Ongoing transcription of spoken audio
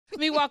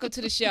me welcome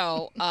to the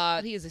show.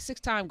 He is a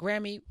 6-time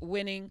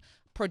Grammy-winning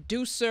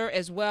producer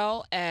as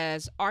well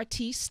as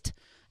artiste.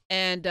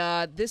 And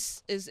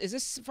this is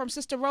this from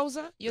Sister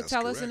Rosa? You'll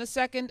tell us in a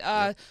second.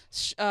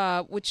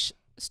 Which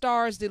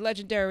stars the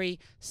legendary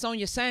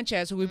Sonia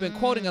Sanchez, who we've been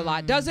quoting a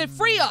lot. Does it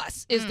free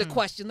us? Is the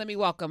question. Let me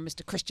welcome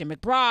Mr. Christian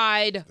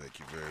McBride. Thank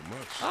you very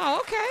much. Oh,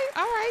 okay.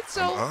 All right.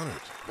 So I'm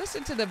honored.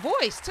 Listen to the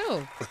voice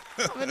too.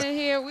 Coming in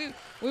here,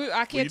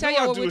 I can't tell you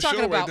you what we're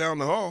talking about. Right down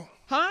the hall.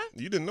 Huh?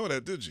 You didn't know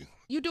that, did you?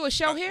 You do a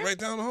show here? Right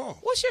down the hall.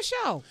 What's your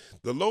show?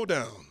 The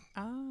Lowdown.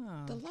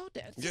 Oh. The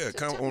Lowdown. Yeah, it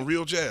comes on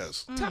Real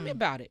Jazz. Tell me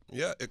about it.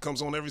 Yeah, it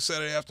comes on every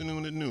Saturday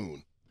afternoon at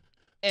noon.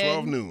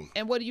 12 noon.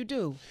 And what do you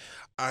do?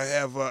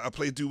 I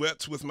play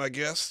duets with my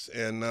guests,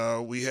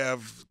 and we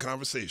have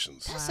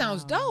conversations. That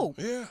sounds dope.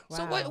 Yeah. Wow.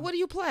 So what do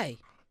you play?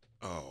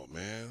 Oh,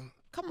 man.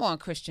 Come on,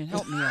 Christian.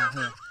 Help me out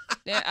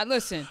here.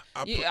 Listen.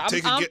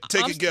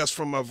 Take a guess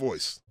from my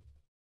voice.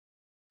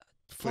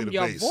 From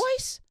your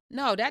voice?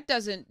 No, that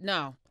doesn't.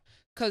 No.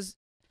 Because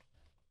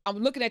I'm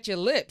looking at your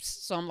lips,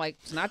 so I'm like,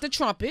 it's not the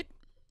trumpet.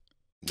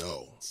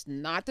 No. It's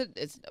not the.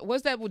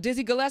 What's that with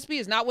Dizzy Gillespie?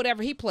 It's not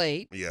whatever he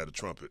played. Yeah, the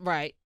trumpet.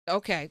 Right.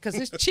 Okay, because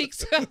his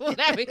cheeks,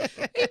 whatever.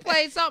 He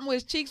played something where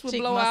his cheeks would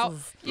blow out.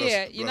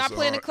 Yeah, you're not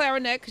playing the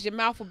clarinet because your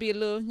mouth would be a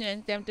little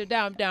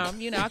down.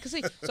 You know, I can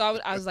see. So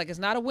I was like, it's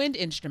not a wind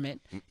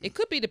instrument. It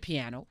could be the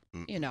piano,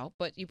 you know,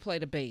 but you play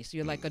the bass.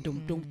 You're like a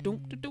doom, doom,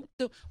 doom, doom,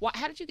 doom.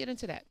 How did you get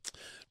into that?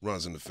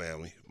 Runs in the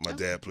family. My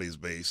dad plays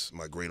bass.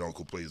 My great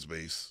uncle plays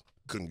bass.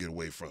 Couldn't get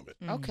away from it.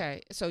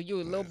 Okay, so you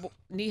were a little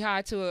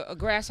knee-high to a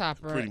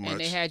grasshopper. Pretty much. And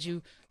they had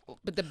you,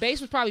 but the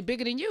bass was probably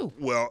bigger than you.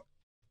 Well,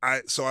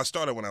 I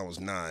started when I was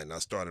 9. I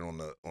started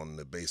on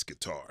the bass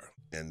guitar,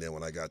 and then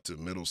when I got to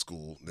middle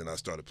school, then I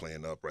started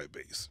playing the upright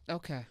bass.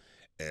 Okay.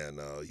 And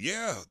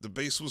the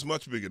bass was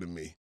much bigger than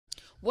me.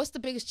 What's the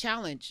biggest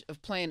challenge of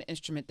playing an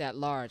instrument that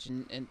large,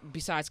 and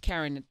besides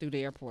carrying it through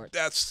the airport?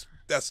 That's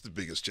the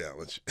biggest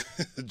challenge,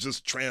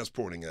 just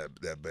transporting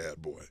that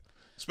bad boy,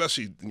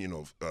 especially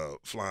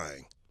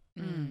flying.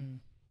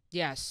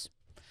 Yes.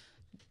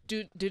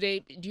 Do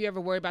you ever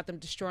worry about them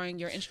destroying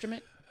your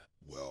instrument?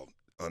 Well,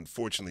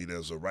 unfortunately,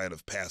 there's a rite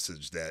of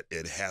passage that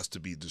it has to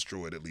be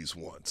destroyed at least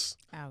once.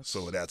 Ouch.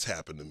 So that's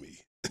happened to me.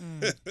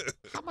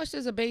 How much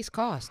does a bass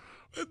cost?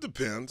 It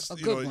depends. A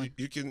good one.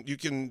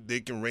 They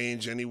can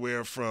range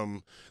anywhere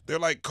from, they're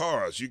like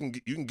cars. You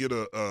can get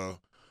a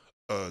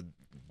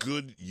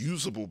good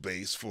usable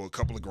bass for a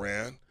couple of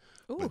grand.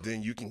 Ooh. But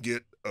then you can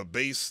get a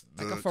bass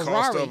the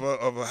cost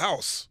of a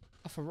house.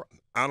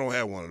 I don't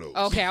have one of those.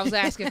 Okay, I was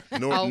asking.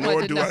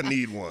 Nor do I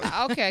need one.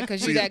 Okay,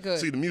 because you're that good.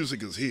 See, the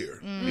music is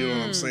here. You know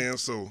what I'm saying?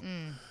 So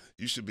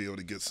you should be able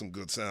to get some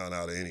good sound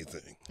out of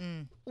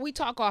anything. We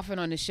talk often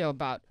on the show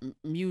about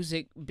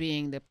music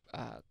being the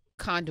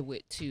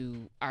conduit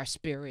to our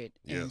spirit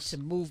and to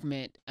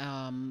movement.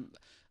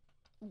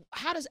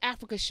 How does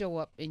Africa show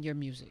up in your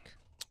music?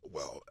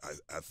 Well,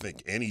 I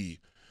think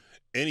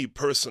any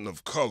person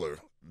of color,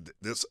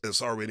 this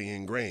is already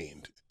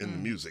ingrained in the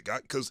music.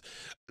 Because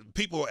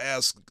people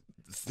ask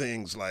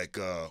things like,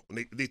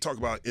 when they talk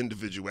about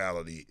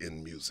individuality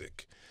in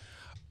music.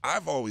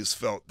 I've always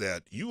felt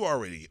that you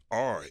already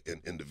are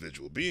an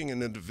individual. Being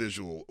an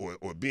individual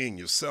or being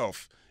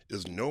yourself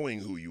is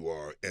knowing who you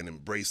are and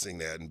embracing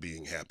that and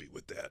being happy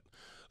with that.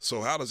 So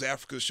how does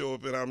Africa show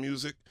up in our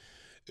music?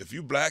 If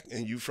you black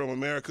and you from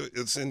America,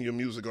 it's in your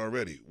music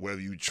already,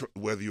 whether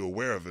you're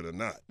aware of it or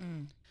not.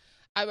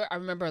 I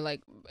remember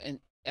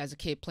as a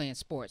kid playing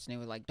sports, and they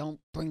were like, "Don't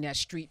bring that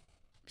street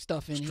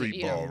stuff in street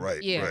here." Ball,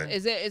 right? Yeah. Right.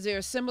 Is there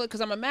a similar? Because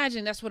I'm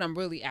imagining that's what I'm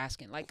really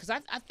asking. Like, because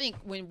I think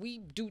when we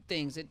do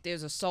things,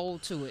 there's a soul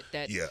to it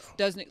that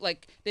doesn't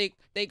like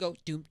they go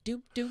doom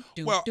doom doom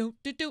doom doom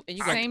doom doom, and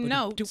you go same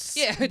notes.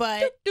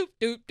 But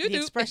the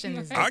expression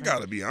is. I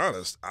gotta be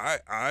honest.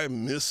 I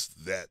miss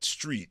that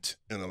street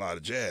in a lot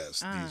of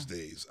jazz these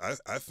days.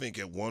 I think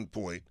at one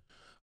point,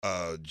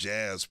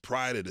 jazz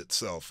prided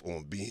itself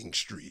on being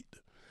street.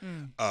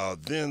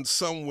 Then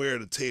somewhere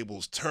the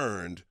tables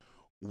turned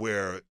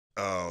where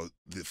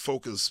the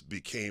focus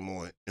became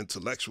on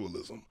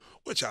intellectualism,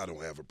 which I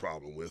don't have a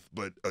problem with.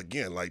 But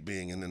again, like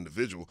being an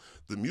individual,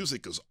 the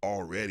music is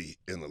already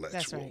intellectual.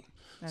 That's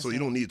right. So you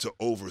don't need to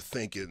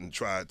overthink it and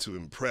try to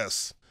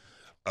impress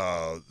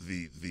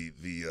the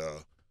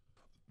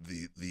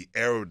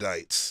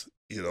erudites.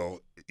 You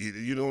know,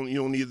 you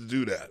don't need to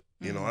do that.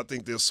 You know, I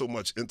think there's so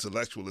much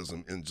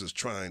intellectualism in just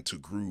trying to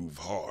groove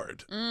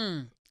hard.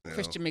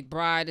 Christian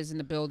McBride is in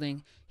the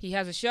building. He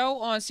has a show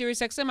on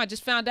SiriusXM. I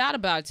just found out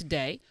about it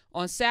today.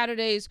 On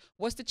Saturdays,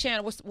 what's the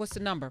channel? What's the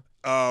number?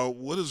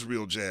 What is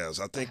Real Jazz?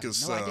 I think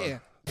it's no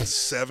idea.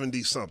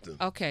 70-something.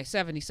 Okay,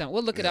 70-something.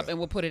 We'll look it up and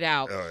we'll put it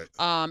out. All right.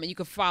 And you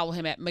can follow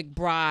him at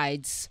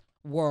McBride's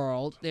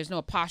World. There's no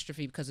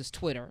apostrophe because it's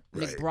Twitter.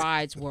 Right.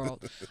 McBride's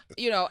World.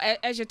 You know,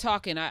 as you're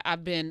talking,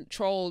 I've been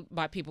trolled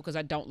by people because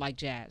I don't like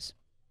jazz.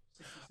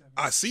 67.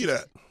 I see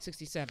that.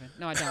 67.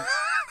 No, I don't.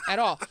 At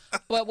all.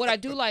 But what I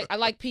do like, I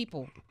like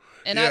people.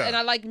 And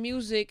I like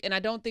music, and I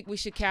don't think we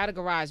should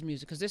categorize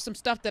music because there's some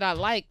stuff that I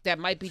like that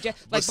might be jazz.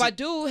 Like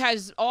Badu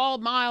has all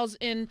miles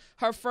in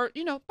her first,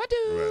 Badu.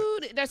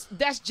 Right.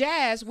 That's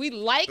jazz. We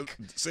like.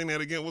 Sing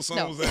that again. What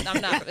song was that?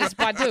 I'm not. It's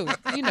Badu.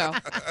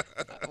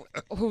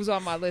 Who's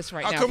on my list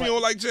right now. How come you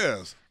don't like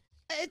jazz?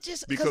 It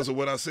just because of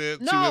what I said.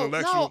 Too No.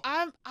 intellectual.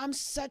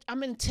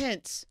 I'm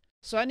intense.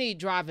 So I need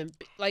driving.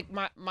 Like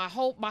my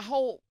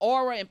whole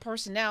aura and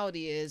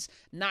personality is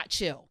not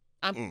chill.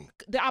 I'm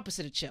the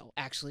opposite of chill,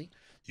 actually.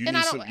 You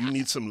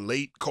need some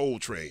late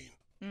Coltrane.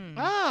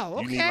 Oh,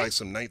 okay. You need like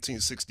some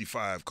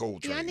 1965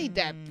 Coltrane. Yeah, I need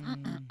that.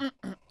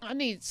 I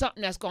need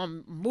something that's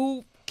gonna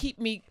keep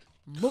me.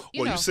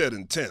 You said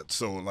intense,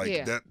 so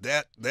like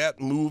that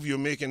move you're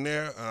making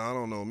there. I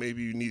don't know.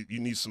 Maybe you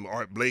need some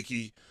Art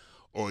Blakey,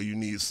 or you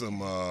need some.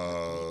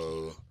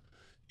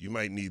 You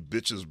might need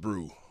Bitches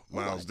Brew.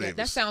 Miles Davis.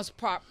 That sounds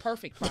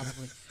perfect,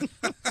 probably.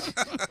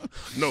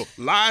 No,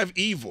 Live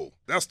Evil.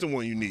 That's the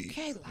one you need.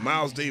 Okay,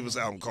 Miles Davis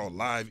album called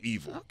Live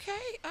Evil.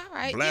 Okay, all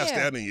right. Blast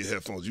that in your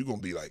headphones. You're gonna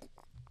be like,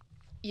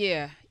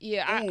 I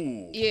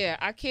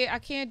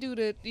can't do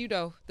the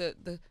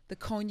the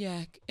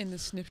cognac and the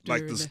snifter.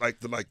 Like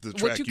the track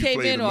what you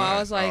came in on. I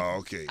was like,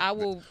 okay. I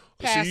will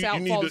pass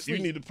out. You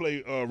need to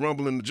play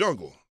Rumble in the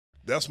Jungle.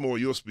 That's more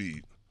your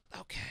speed.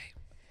 Okay.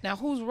 Now,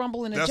 who's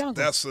Rumble in the Jungle?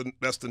 That's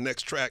the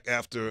next track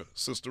after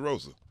Sister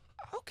Rosa.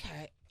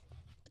 Okay.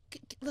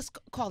 Let's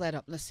call that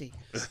up. Let's see.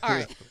 All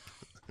right.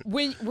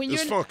 When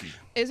it's funky.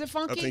 Is it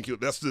funky? I think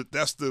that's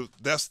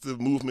the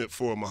movement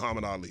for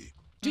Muhammad Ali.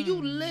 Do you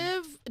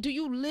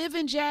live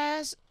in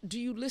jazz? Do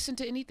you listen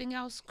to anything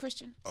else,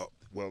 Christian? Oh,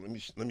 well,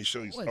 let me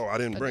show you. Oh, I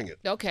didn't bring it.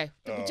 Okay.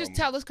 Just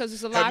tell us because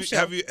it's a live show.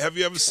 Have you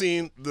ever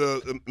seen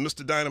the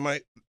Mr.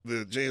 Dynamite,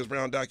 the James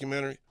Brown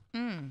documentary?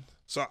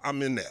 So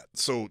I'm in that.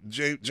 So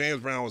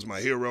James Brown was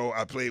my hero.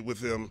 I played with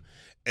him,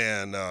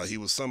 and he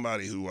was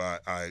somebody who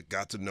I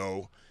got to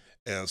know.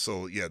 And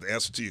so, the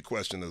answer to your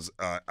question is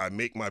I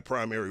make my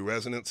primary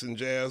residence in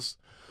jazz,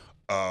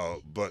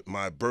 but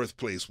my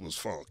birthplace was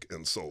funk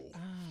and soul.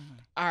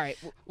 All right.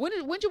 When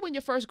did you win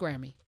your first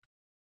Grammy?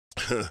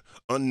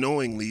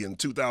 Unknowingly in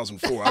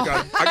 2004. I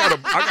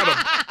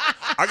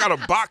got a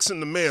box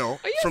in the mail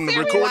from the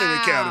Recording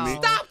Academy.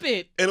 Stop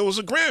it. And it was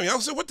a Grammy. I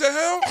said, what the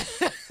hell?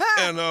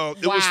 And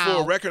it was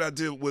for a record I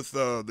did with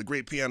the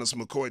great pianist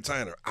McCoy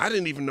Tyner. I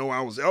didn't even know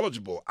I was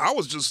eligible. I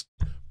was just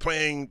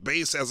playing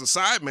bass as a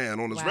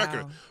sideman on his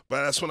record.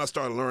 But that's when I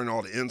started learning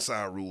all the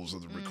inside rules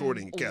of the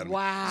Recording Academy.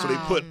 Wow. So they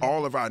put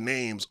all of our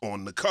names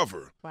on the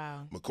cover.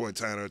 Wow. McCoy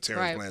Tyner,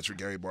 Terrence Blanchard,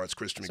 Gary Bartz,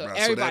 Christian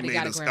McBride. So that made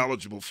us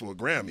eligible for a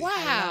Grammy.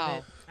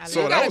 Wow.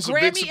 So that was a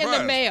big surprise. Grammy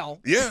in the mail.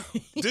 Yeah.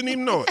 Didn't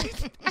even know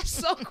it. That's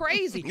so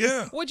crazy.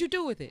 Yeah. What'd you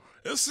do with it?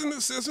 It's in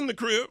the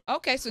crib.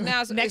 Okay, so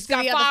now it's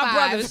got five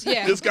brothers.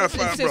 Yeah. It's got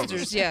five sisters,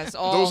 brothers. Yes.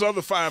 Those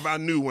other five I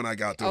knew when I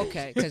got those.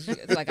 Okay, because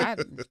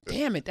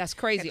damn it, that's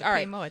crazy. All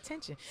right. Pay more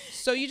attention.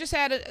 So you just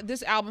had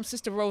this album,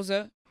 Sister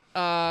Rosa,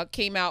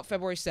 came out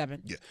February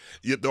 7th.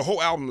 Yeah. The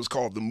whole album is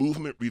called The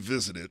Movement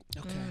Revisited.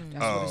 Okay,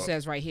 that's what it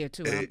says right here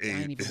too. I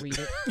ain't even read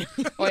it.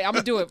 Wait, I'm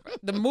gonna do it.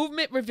 The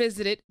Movement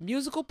Revisited: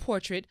 Musical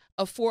Portrait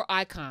of Four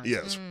Icons.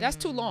 Yes. That's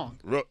too long.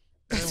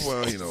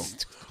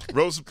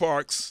 Rosa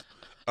Parks,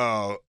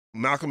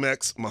 Malcolm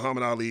X,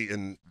 Muhammad Ali,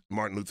 and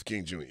Martin Luther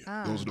King Jr.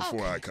 Those are the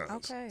four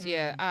icons. Okay.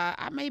 Yeah,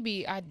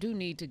 I do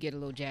need to get a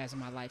little jazz in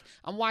my life.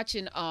 I'm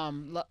watching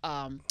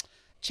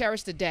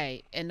Cherish the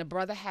Day, and the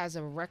brother has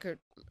a record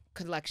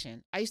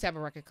collection. I used to have a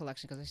record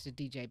collection because I used to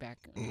DJ back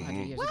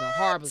 100 years ago.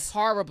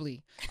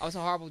 Horribly. I was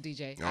a horrible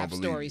DJ. I have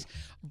stories.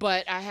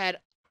 But I had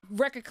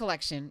record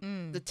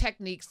collection, the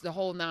techniques, the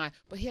whole nine.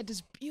 But he had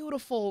this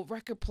beautiful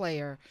record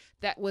player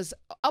that was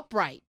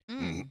upright.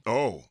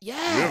 Oh,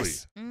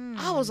 yes. Really?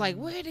 I was like,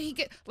 where did he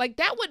get? Like,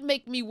 that would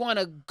make me want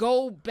to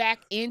go back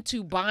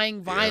into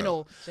buying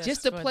vinyl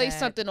just to play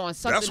something on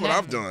something. That's what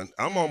I've done.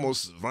 I'm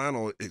almost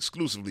vinyl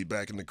exclusively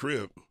back in the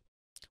crib.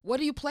 What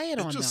do you play it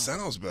on? It just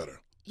sounds better.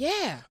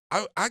 Yeah.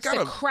 I got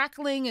the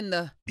crackling and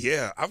the.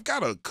 Yeah, I've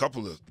got a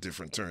couple of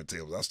different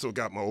turntables. I still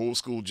got my old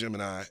school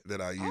Gemini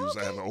that I use.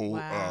 I have an old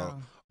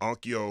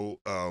Onkyo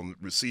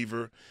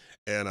receiver,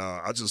 and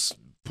I just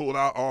pulled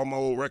out all my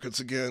old records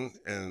again,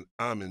 and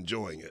I'm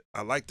enjoying it.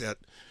 I like that.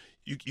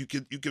 You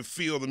can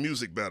feel the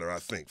music better, I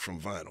think,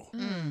 from vinyl.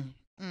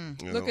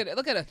 Look at it.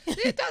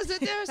 It does it.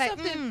 There's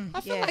something.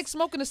 I feel like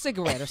smoking a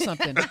cigarette or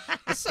something.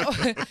 So,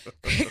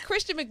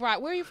 Christian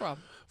McBride, where are you from?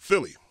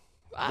 Philly.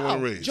 Wow. Born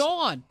and raised.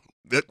 John.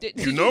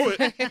 You know it.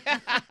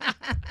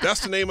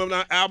 That's the name of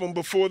our album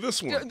before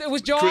this one. It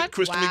was John?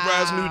 Christian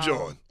McBride's New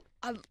John.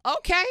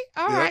 Okay.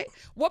 All right.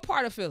 What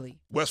part of Philly?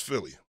 West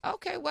Philly.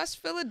 Okay,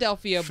 West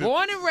Philadelphia.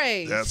 Born and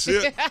raised. That's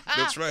it.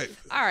 That's right.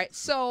 All right.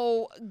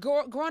 So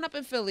growing up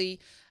in Philly,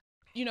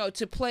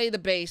 to play the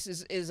bass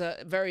is a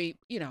very,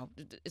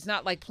 it's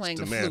not like playing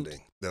the flute.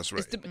 Demanding. That's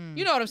right.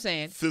 You know what I'm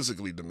saying?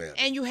 Physically demanding.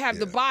 And you have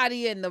the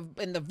body and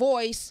the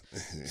voice,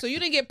 so you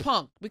didn't get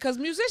punked because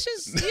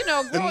musicians, you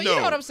know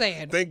what I'm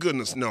saying. Thank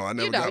goodness, no, I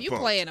never got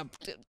punked.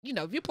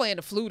 If you're playing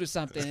a flute or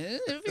something,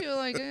 if you're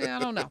like, I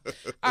don't know.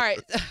 All right.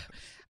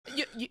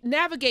 You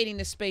navigating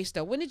the space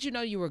though. When did you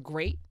know you were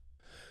great?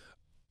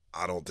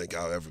 I don't think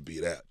I'll ever be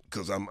that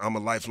because I'm a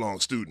lifelong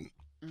student.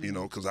 You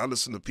know, because I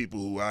listen to people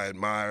who I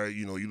admire.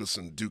 You know, you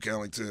listen to Duke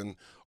Ellington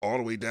all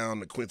the way down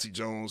to Quincy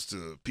Jones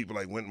to people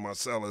like Wynton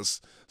Marsalis.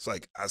 It's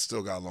like I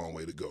still got a long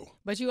way to go.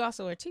 But you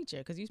also are a teacher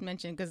because you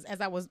mentioned, because as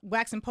I was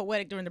waxing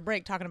poetic during the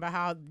break talking about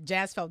how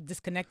jazz felt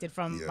disconnected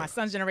from my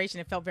son's generation,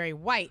 it felt very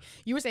white.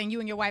 You were saying you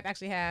and your wife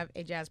actually have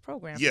a jazz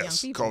program for young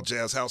people. Called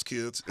Jazz House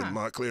Kids in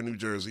Montclair, New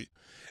Jersey.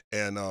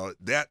 And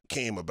that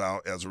came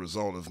about as a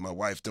result of my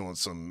wife doing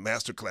some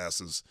master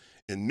classes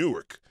in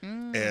Newark.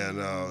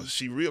 And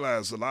she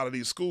realized a lot of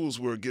these schools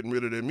were getting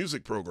rid of their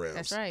music programs.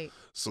 That's right.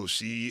 So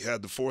she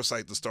had the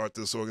foresight to start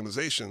this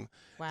organization.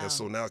 Wow. And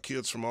so now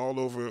kids from all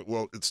over,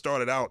 well, it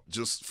started out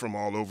just from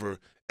all over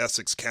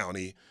Essex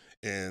County,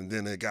 and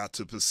then it got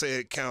to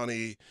Passaic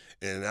County,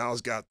 and now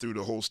it's got through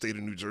the whole state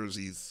of New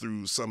Jersey,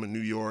 through some in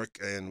New York,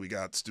 and we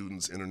got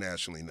students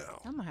internationally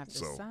now. I'm going to have to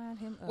sign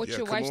him up. What's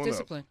your wife's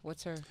discipline?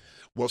 What's her?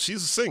 Well,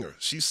 she's a singer.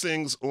 She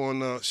sings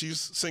on,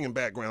 she's singing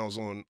backgrounds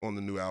on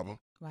the new album.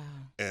 Wow.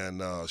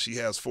 And she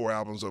has 4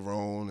 albums of her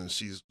own, and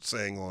she's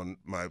sang on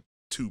my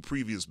 2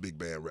 previous big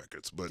band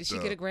records. But did she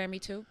get a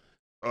Grammy too?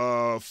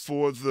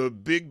 For the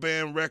big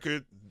band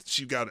record,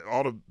 she got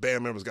all the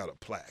band members got a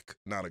plaque,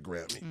 not a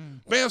Grammy.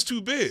 Band's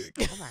too big.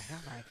 All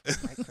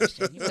right,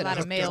 Christian. You a lot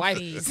of mail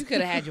fees. You could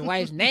have had your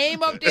wife's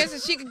name up there so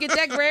she could get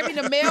that Grammy in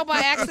the mail by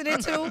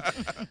accident too.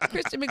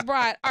 Christian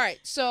McBride. All right,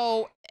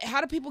 so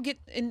how do people get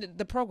in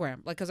the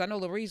program? Like, because I know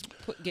Larry's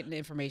getting the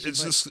information.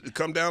 It's just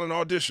come down and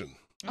audition.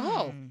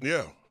 Oh.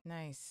 Yeah.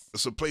 Nice.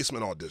 It's a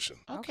placement audition.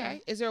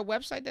 Okay. Is there a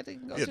website that they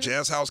can go to? Yeah,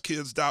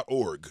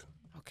 jazzhousekids.org.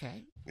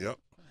 Okay. Yep.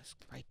 Let's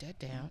write that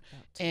down.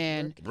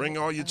 And bring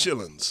all your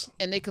chillins.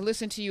 And they can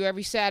listen to you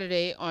every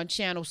Saturday on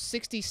channel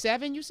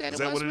 67, you said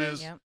is it that was? What it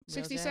is? Yep.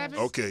 67?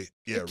 Okay.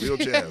 Yeah, real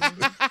jazz.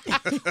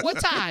 What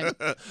time?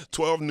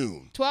 12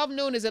 noon. 12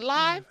 noon. Is it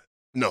live?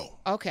 No.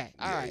 Okay.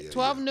 All right.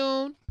 12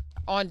 noon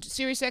on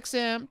Sirius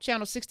XM,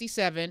 channel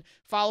 67.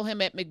 Follow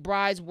him at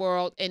McBride's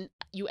World. And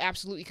you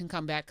absolutely can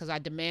come back because I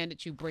demand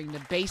that you bring the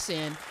bass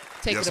in,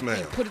 take it up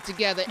and put it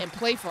together and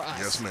play for us.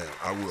 Yes, ma'am.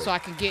 I will. So I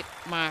can get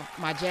my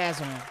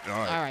jazz on. All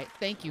right. All right.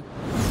 Thank you.